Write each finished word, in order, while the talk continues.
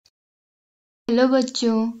Hello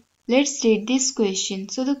bachcho, let's read this question.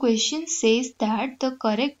 So the question says that the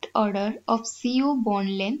correct order of CO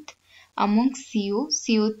bond length among CO,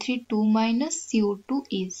 CO3 2 minus CO2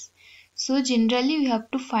 is. So generally we have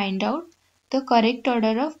to find out the correct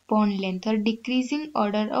order of bond length or decreasing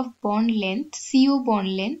order of bond length, CO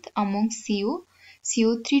bond length among CO,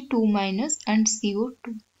 CO3 2 minus and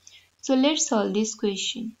CO2. So let's solve this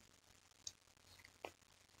question.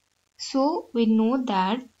 So we know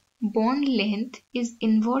that bond length is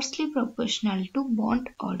inversely proportional to bond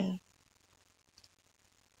order.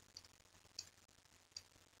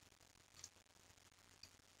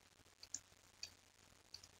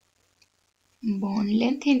 Bond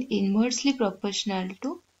length is inversely proportional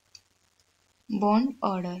to bond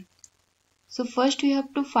order. So first we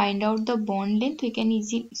have to find out the bond length.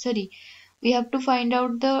 We have to find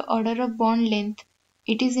out the order of bond length.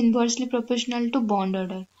 It is inversely proportional to bond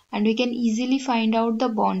order, and we can easily find out the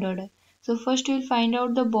bond order. So first we'll find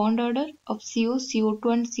out the bond order of CO,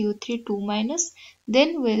 CO2 and CO3 2 minus.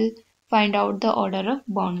 Then we'll find out the order of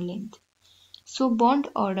bond length. So bond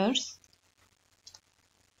orders.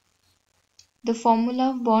 The formula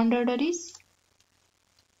of bond order is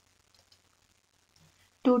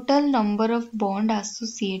total number of bond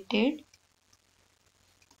associated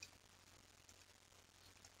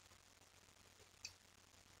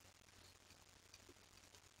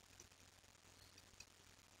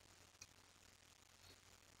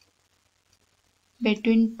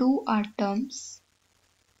between two atoms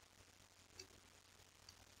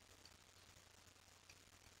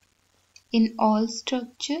in all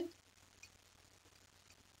structure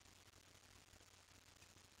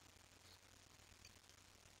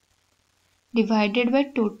divided by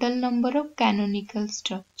total number of canonical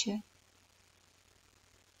structure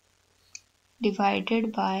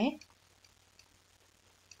divided by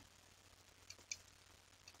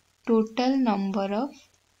total number of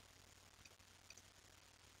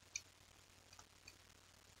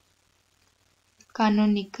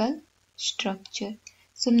canonical structure.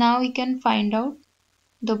 So now we can find out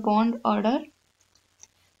the bond order.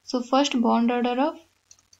 So first bond order of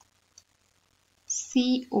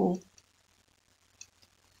CO.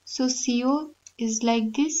 So CO is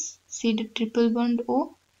like this, see the triple bond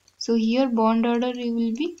O. So here bond order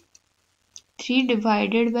will be 3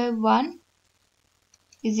 divided by 1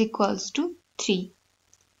 is equals to 3.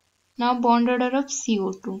 Now bond order of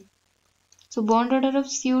CO2. So bond order of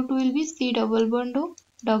CO2 will be C double bond O,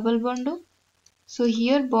 double bond O. So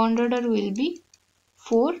here bond order will be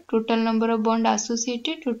 4, total number of bond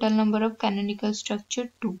associated, total number of canonical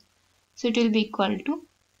structure 2. So it will be equal to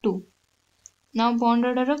 2. Now bond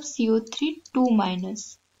order of CO3 2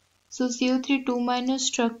 minus. So CO3 2 minus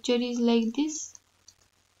structure is like this.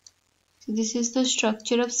 So this is the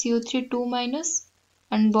structure of CO3 2 minus,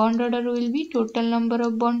 and bond order will be total number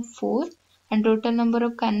of bond 4 and total number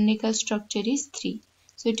of canonical structure is 3.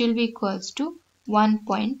 So it will be equals to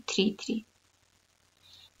 1.33.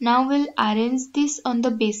 Now we'll arrange this on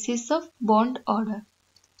the basis of bond order.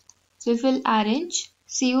 So if we'll arrange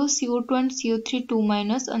CO, CO2 and CO3 2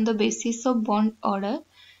 minus on the basis of bond order,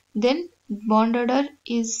 then bond order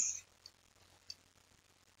is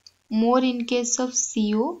more in case of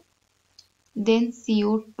CO, then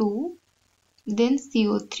CO2, then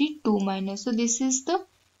CO3 2 minus. So this is the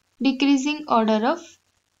decreasing order of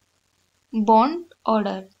bond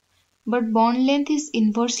order. But bond length is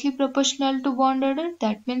inversely proportional to bond order.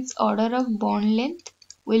 That means order of bond length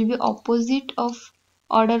will be opposite of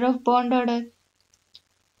order of bond order.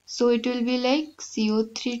 So it will be like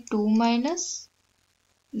CO3 2 minus,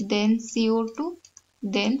 then CO2,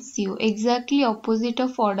 then CO. Exactly opposite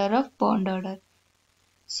of order of bond order.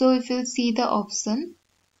 So if you see the option,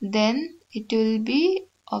 then it will be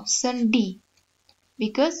option D.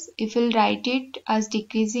 Because if we'll write it as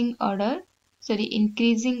increasing order,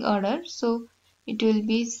 so it will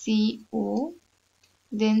be CO,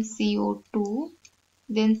 then CO2,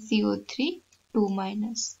 then CO3 2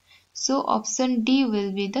 minus. So option D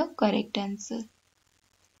will be the correct answer.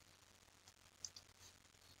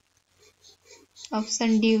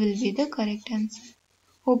 Option D will be the correct answer.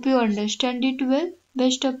 Hope you understand it well.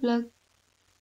 Best of luck.